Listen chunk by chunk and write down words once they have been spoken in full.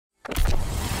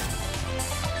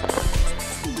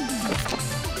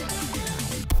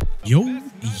Yo,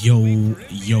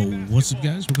 yo, what's up,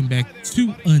 guys? Welcome back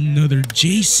to another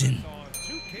excuse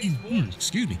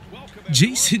me,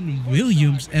 Jason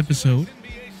Williams episode.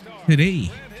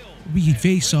 Today, we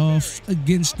face off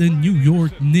against the New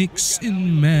York Knicks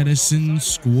in Madison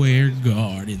Square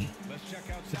Garden.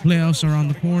 The playoffs are on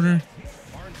the corner.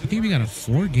 I think we got a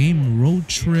 4-game road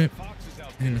trip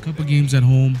and a couple games at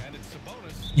home.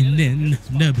 And then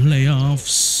the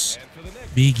playoffs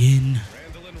begin.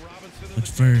 But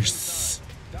first,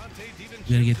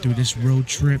 we gotta get through this road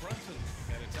trip.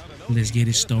 Let's get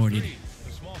it started.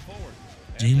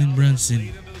 Jalen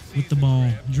Brunson with the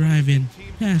ball, driving,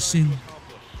 passing.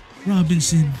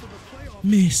 Robinson,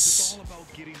 miss.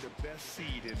 Give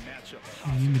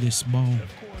me this ball.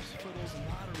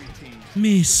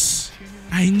 Miss.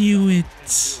 I knew it.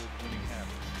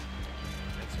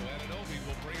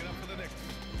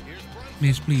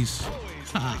 Miss, please.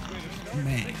 Ah,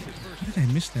 man. How did I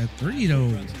miss that three, though?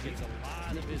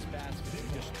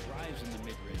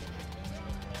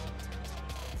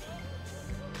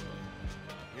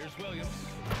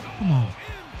 Come on.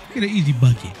 Get an easy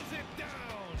bucket.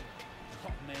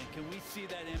 Oh, man, can we see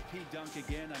that MP dunk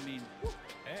again? I mean,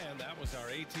 and that was our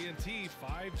AT&T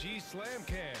 5G Slam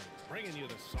Cam, bringing you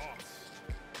the sauce.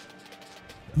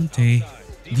 Dante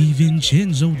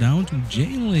DiVincenzo down to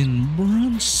Jalen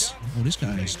Brunson. Oh, this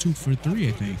guy is 2 for 3,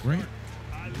 I think, right?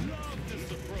 I love this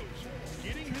approach.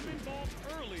 Getting him involved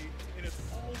early, and it's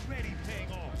already paying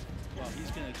off. well,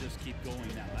 he's going to just keep going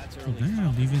now. That's Oh, early.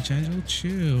 damn, DiVincenzo,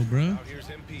 chill, bro. Now here's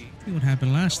MP. See what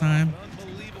happened last time.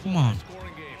 Unbelievable Come on.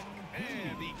 scoring game.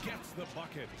 And he gets the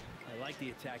bucket. I like the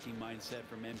attacking mindset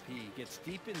from MP. He gets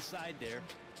deep inside there,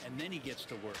 and then he gets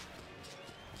to work.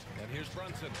 And here's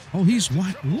Brunson. Oh, he's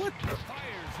what? What Fires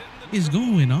hitting the is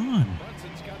going on?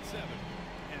 Brunson's got 7.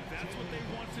 And that's what they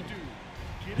want to do.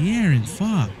 Get him Aaron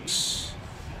Fox.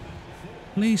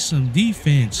 Play some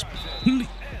defense. Please.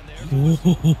 Oh, to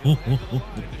shoot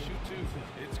 2.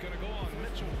 It's going to go on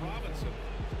Mitchell Robinson.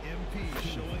 MP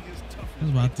showing his toughness. I was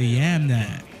about to yam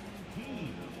that.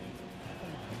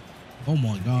 Oh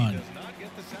my God. Does not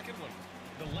get the second one.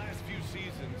 The last few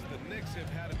seasons, the Knicks have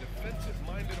had a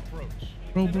defensive-minded approach.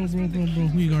 Bro,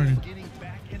 who you guarding? Getting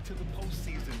back into the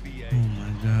postseason, BA. Oh my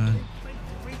God.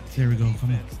 There we go,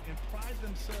 come on. And pride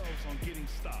themselves on getting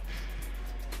stops.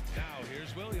 Now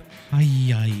here's Williams.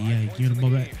 Ay. Give me the ball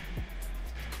back.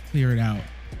 Clear it out.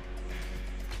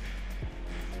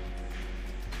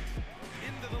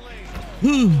 Into the lane.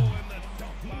 Whew. And the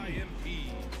dunk by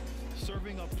MP.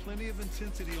 Serving up plenty of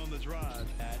intensity on the drive.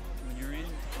 When you're in,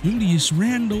 Julius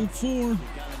Randle for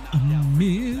a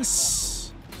miss.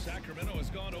 Sacramento has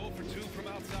gone 0 for 2 from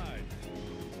outside.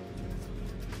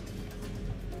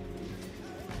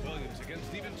 Williams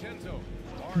against DiVincenzo.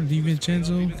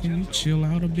 DiVincenzo, can you chill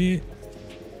out a bit?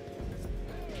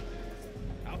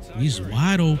 Outside He's Curry.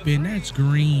 wide open. That's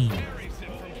green. Buries it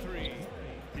from 3.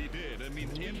 He did. I mean,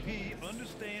 MP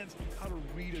understands how to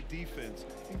read a defense,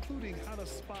 including how to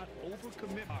spot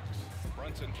overcommit.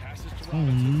 Brunson passes to Oh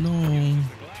Robinson. no. Uses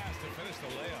the glass to finish the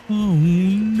layup. Oh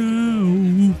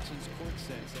no. Brunson's court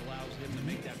sense allows him to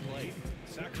make that play.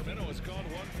 Sacramento has gone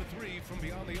 1 for 3 from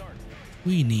beyond the arc.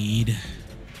 We need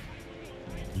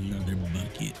another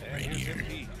bucket And right here's here.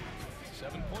 MP.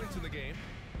 7 points in the game.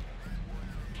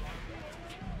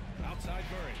 Outside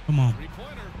Murray. Come on.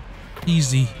 3-pointer.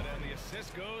 Easy. And the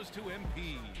assist goes to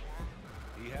MP.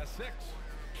 He has 6.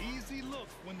 Easy look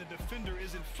when the defender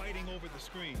isn't fighting over the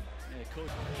screen. Yeah, coach.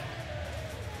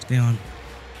 Stay on. And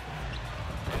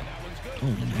that one's good.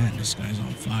 Oh man, this guy's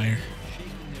on fire.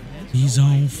 He's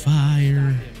on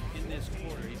fire. In this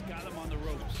quarter, he's got him on the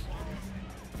ropes.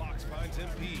 Fox finds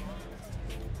MP.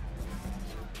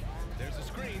 There's a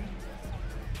screen.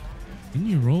 Can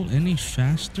you roll any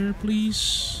faster,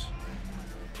 please?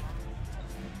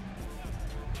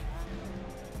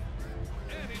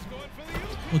 And he's going for the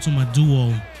oop. Go to my duo.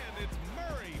 And it's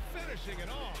Murray finishing it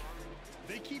off.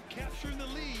 They keep capturing the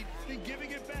lead and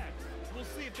giving it back. We'll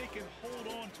see if they can hold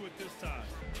on to it this time.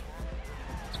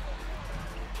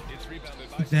 It's rebounded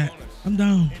by Like that. Sabonis. I'm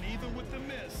down. And even with the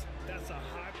miss, that's a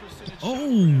high percentage shot Oh. right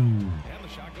now. And the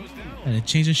shot goes down. Gotta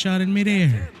change a shot in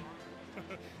midair.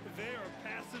 They are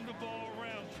passing the ball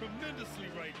around tremendously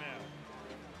right now.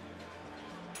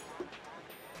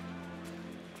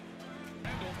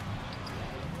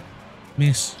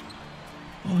 Miss.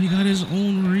 Oh, he got his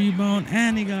own rebound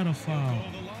and he got a foul.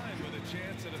 On the line with a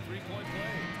chance at a 3-point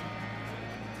play.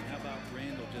 How about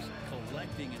Randall just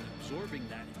collecting and absorbing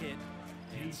that hit?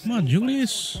 And Come on, still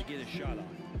Julius. fights to get a shot on.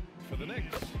 For the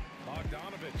Knicks,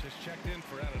 Bogdanovich has checked in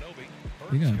for Anunoby.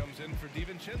 Yeah. Comes in for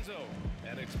DiVincenzo.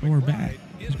 And it's Or back.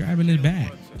 He's grabbing his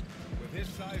back. With his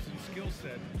size and skill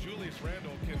set, Julius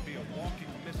Randle can be a walking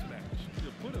mismatch.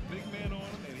 You put a big man on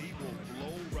him and he will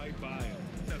blow right by him.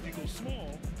 Now if you go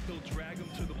small, he'll drag him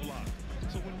to the block.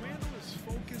 So when Randle is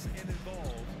focused and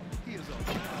involved, he is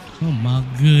a Oh my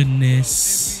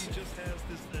goodness. he just has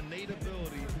this innate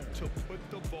ability to put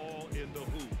the ball in the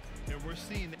hoop. And we're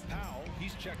seeing Powell,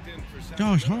 he's checked in for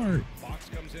Josh Sacramento. Hart. Fox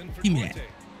comes in for Give me Duarte.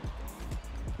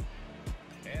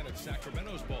 And it's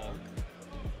Sacramento's ball.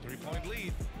 3-point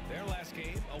lead. Their last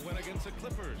game, a win against the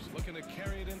Clippers. Looking to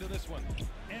carry it into this one.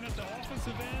 And at the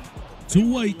offensive end,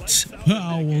 Dwight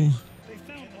Powell. they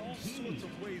found all sorts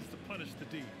of ways to punish the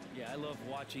D. Yeah, I love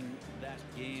watching that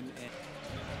game. And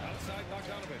Outside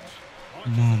Bogdanovich.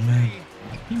 Come on, man.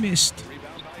 He missed.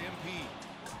 Rebound by MP.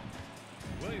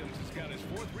 Williams has got his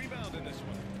 4th rebound in this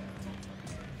one.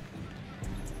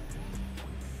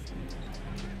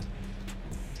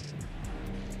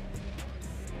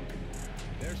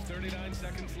 There's 39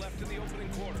 seconds left in the opening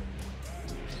quarter.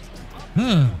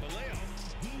 Huh. The layup.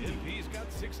 MP's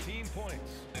got 16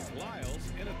 points. And Lyles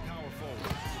in a power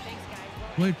forward.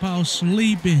 Dwight Powell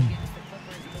sleeping.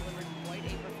 Quite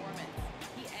a performance.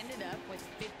 He ended up with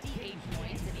 58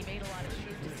 points, and he made a lot of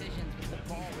shrewd decisions with the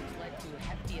ball, which led to a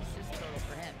hefty assist total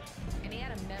for him. And he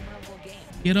had a memorable game.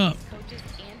 Get up. His coaches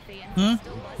and fans Huh?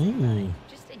 still buzzing about Ooh. it.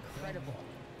 Just incredible.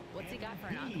 What's he got for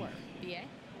an encore? BA?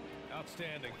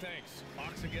 Outstanding. Thanks.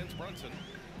 Fox against Brunson.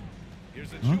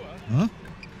 Here's a Huh? Chua. Huh?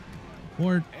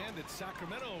 Or And it's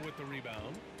Sacramento with the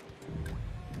rebound.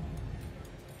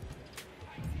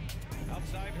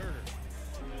 Outside Herder.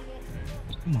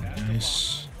 come on, Pass to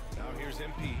guys. Fox. Now here's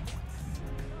MP.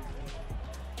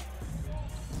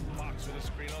 Fox with a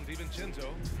screen on DiVincenzo.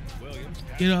 Williams.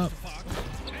 passes Get up. to Fox.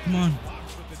 Come on.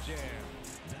 Fox with the jam.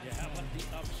 yeah, how about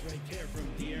the ups right there from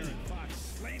De'Aaron Fox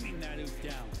slamming that hoop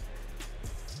down.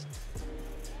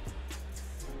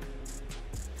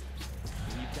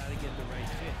 And you've got to get the right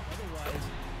fit. Otherwise,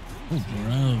 Oh,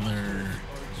 brother.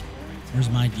 Where's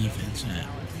my defense at?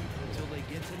 until they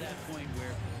get to that point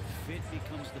where fit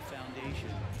becomes the foundation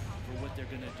for what they're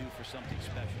going to do for something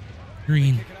special.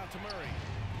 Green. Kick it out to Murray.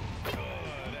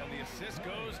 Good. And the assist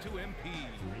goes to MP.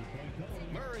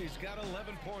 Murray's got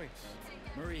 11 points.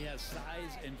 Murray has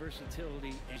size and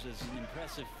versatility and is an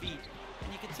impressive feat.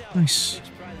 And you can tell Nice. he takes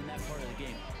pride in that part of the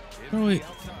game. Throw it.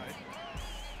 Outside.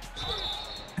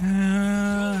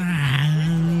 Ah.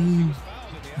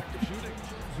 Fouled in the act of shooting.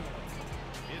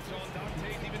 It's on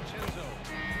Dante DiVincenzo.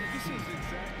 This is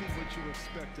exactly what you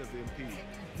expect of MP.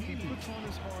 He puts on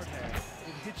his hard hat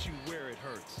and hits you where it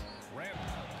hurts.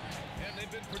 And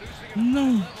they've been producing at a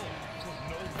No. high level.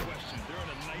 No question. They're in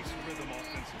a nice rhythm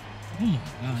offensively. Oh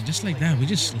my god, just like that. We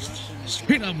just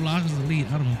straight up lost the lead.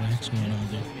 I don't know what the heck's going on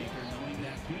there. Knowing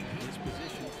that his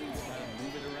position too, how to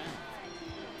move it around.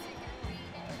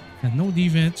 Got no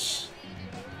defense.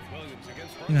 Williams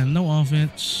against I got no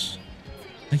offense.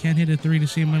 I can't hit a 3 to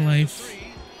save my life.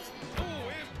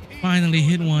 Finally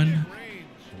hit one.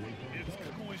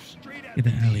 Get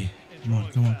the alley. Come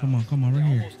on, come on, come on, come on, right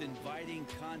here. Almost inviting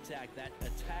contact, that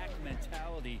attack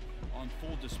mentality on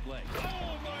full display.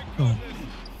 Go.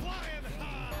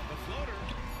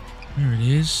 There it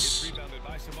is. Rebounded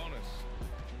by Sabonis.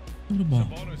 Give the ball.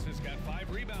 Sabonis has got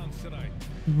 5 rebounds tonight.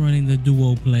 We're running the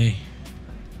duo play.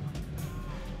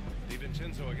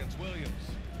 DiVincenzo against Williams.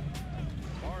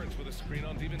 Barnes with a screen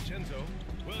on DiVincenzo.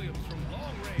 Williams from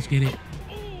long range. Let's get it.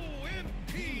 Ooh,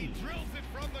 MP drills it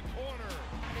from the corner.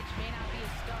 Which may not be a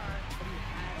star, but he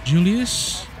has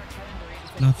Julius. all-star Kevin Durant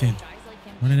said, Nothing. "Guys like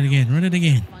him Run it again. Run it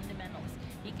again. fundamentals.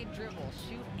 He can dribble,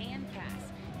 shoot, and pass.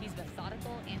 He's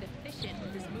methodical and efficient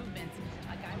with his movements.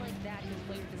 A guy like that can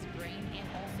play with his brain and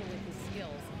also with his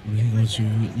skills. We're gonna go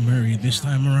to Murray this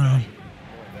time around.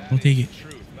 We'll take it.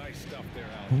 Truth. Nice stuff there,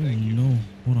 Al. Oh Thank you. no.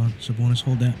 Hold on. Sabonis,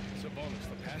 hold that. Sabonis,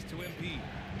 the pass to MP.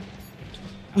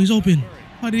 Oh, he's open.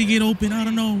 How did he get open? I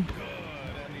don't know. Good,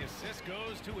 and the assist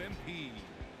goes to MP.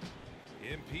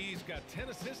 MP's got 10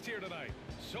 assists here tonight.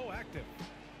 So active.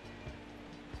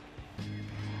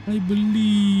 I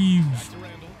believe. Back to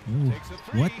Randall. Oh, Takes a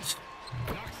 3. what?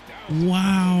 Knocks down.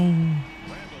 Wow.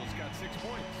 Randall's got 6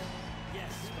 points.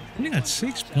 Yes. Only got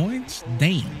 6 points?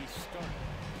 Damn.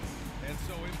 And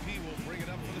so MP will bring it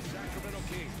up for the Sacramento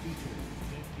Kings.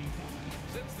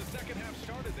 Since the second half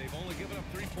started, they've only given up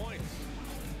 3 points.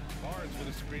 Barnes with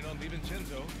a screen on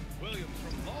DiVincenzo. Williams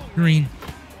from long Green.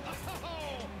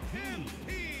 Oh,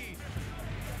 MP!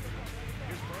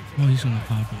 Here's Brunson. Oh, he's gonna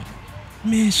pop it.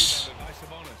 Miss. By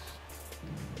Sabonis.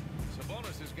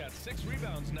 Sabonis has got 6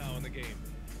 rebounds now in the game.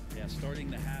 Yeah, Yeah, starting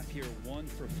the half here 1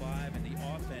 for 5, and the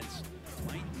offense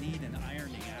might need an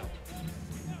ironing out.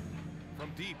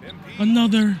 From deep, MP.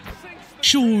 Another.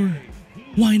 Sure.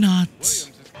 Why not? Williams is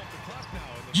off the clock now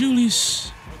in the Julius.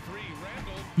 for three.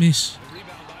 Randall. Miss. The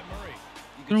rebound by Murray.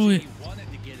 You Throw could it. see he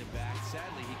wanted to get it back.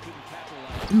 Sadly, he couldn't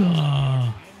capitalize.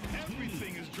 Ah.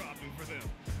 Everything is dropping for them.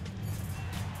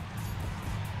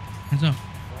 Hands up.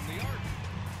 From the arc.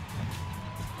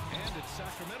 And it's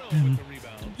Sacramento Mm. with the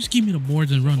rebound. Just give me the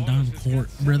boards and run down the Bonus has court,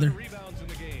 got 7 brother. rebounds in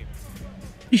the game.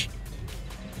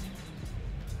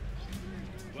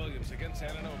 Williams against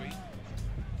Ananobi.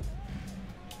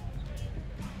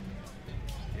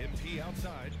 MP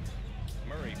outside.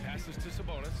 Murray passes to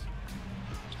Sabonis.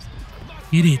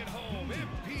 Get it. Home,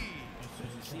 MP.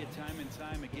 You see it time and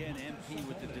time again. MP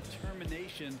with the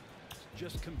determination to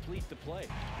just complete the play.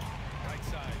 Right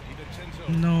side,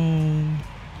 DiVincenzo. No.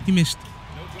 He missed.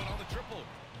 No good on the triple.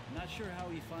 Not sure how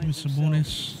he finds Miss himself Sabonis.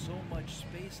 with so much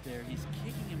space there. He's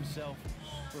kicking himself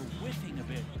for whiffing a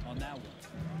bit on that one.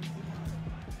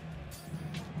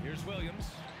 Here's Williams.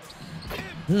 Uh.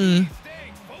 Staying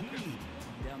focused.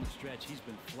 Down the stretch, he's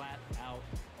been flat out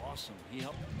awesome. He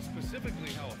helped.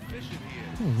 Specifically how efficient he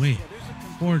is. Oh, wait. Yeah, there's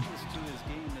a Board. completeness to his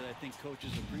game that I think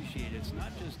coaches appreciate. It's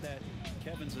not just that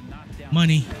Kevin's a knockdown.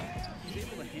 Money. He's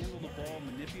able to handle the ball,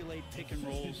 manipulate pick and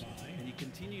rolls, and he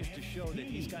continues to show that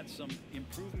he's got some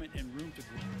improvement and room to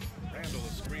grow. Randall a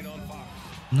screen on Fox.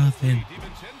 Nothing.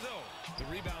 DiVincenzo. The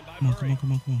rebound by Come on, Murray. come on,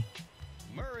 come on, come on.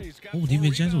 Murray's got Oh, 4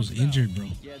 DiVincenzo's rebounds now. injured, bro.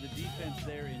 Yeah, the defense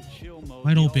there in chill mode.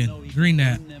 Wide We all open. know he Green can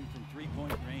that. win them from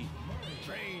three-point range.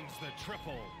 Drains the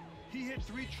triple. He hit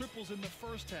 3 triples in the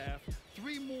first half,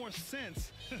 3 more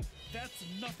since. That's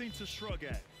nothing to shrug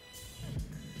at.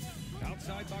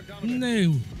 Outside Bogdanovich.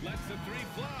 No. Lets the 3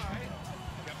 fly.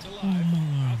 Kept alive.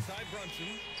 Oh. Outside Brunson.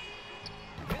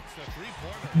 Hits the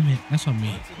 3-pointer. Wait a minute, that's on me.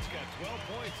 Brunson's got 12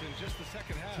 points in just the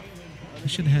second half. I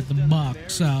should have had the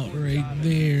box out right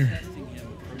there. Testing him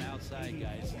from outside,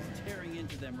 guys. He's tearing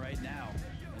into them right now,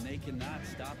 and they cannot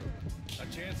stop him. A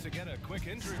chance to get a quick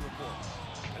injury report.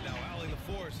 And now Allie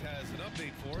LaForce has an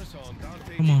update for us on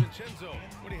Dante Come on. DiVincenzo.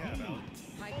 What do you have, Allie?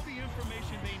 All the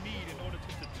information they need in order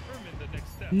to determine the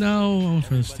next step. No, I went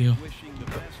for the steal. Wishing the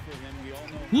best for him. We all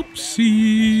know how bad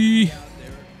Whoopsie. he's out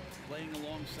there playing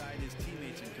alongside his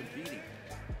teammates and competing.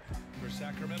 For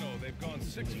Sacramento, they've gone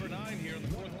 6 for 9 here in the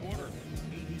 4th quarter.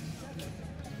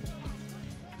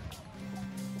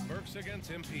 Burks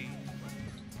against MP.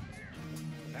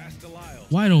 Pass to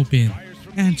Lyles. Wide open. Fires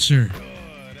from Answer. deep.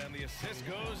 Good, and the assist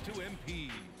goes to MP.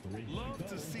 Love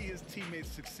to see his teammates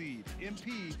succeed.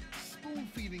 MP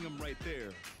spoon-feeding him right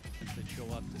there. That show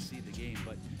up to see the game,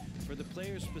 but for the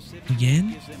players specifically, Again?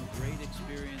 it gives them great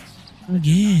experience.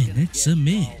 Again, They're not it's a gonna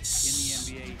get miss.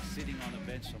 in the NBA sitting on a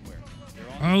bench somewhere. They're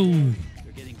on Oh. the court,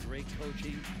 they're getting great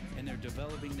coaching, and they're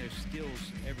developing their skills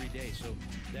every day. So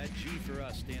that G for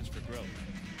us stands for growth.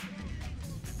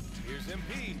 Here's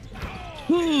MP.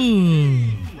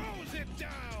 Ooh. Throws it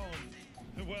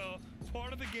down. Well,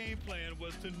 part of the game plan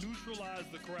was to neutralize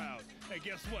the crowd. And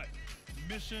guess what?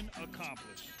 Mission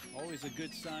accomplished. Always a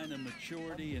good sign of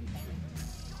maturity and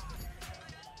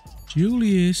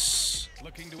Julius.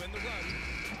 Looking to win the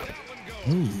run. That one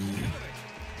goes. Ooh.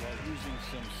 while using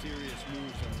some serious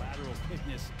moves and lateral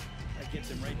quickness. That gets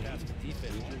him right past the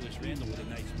defense. Julius Randle with a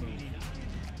nice move.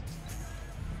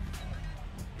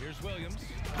 Here's Williams.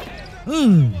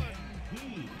 Ooh.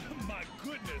 My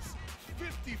goodness,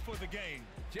 50 for the game.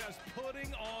 Just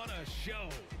putting on a show.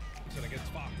 Brunson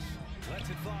against Fox. Lets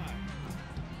it fly.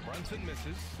 Brunson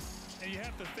misses. And you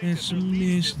have to think That's that a they're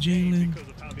leading miss, this game Jalen. because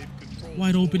of how they've controlled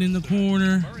Wide the open in the score.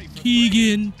 corner.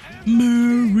 Keegan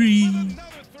Murray. Another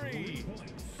 3.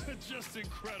 Just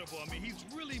incredible. I mean, he's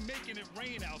really making it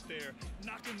rain out there,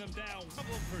 knocking them down.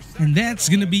 And that's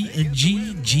going to be a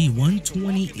GG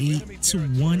 128 to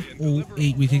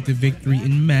 108. We take the victory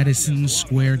in Madison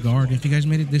Square Garden. If you guys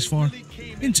made it this far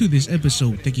into this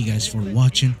episode, thank you guys for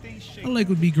watching. A like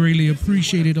would be greatly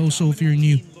appreciated. Also, if you're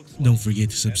new, don't forget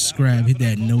to subscribe. Hit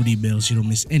that NOTI bell so you don't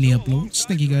miss any uploads.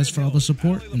 Thank you guys for all the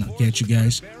support, and I'll catch you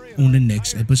guys on the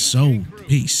next episode.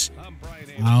 Peace I'm Bryant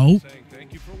out. saying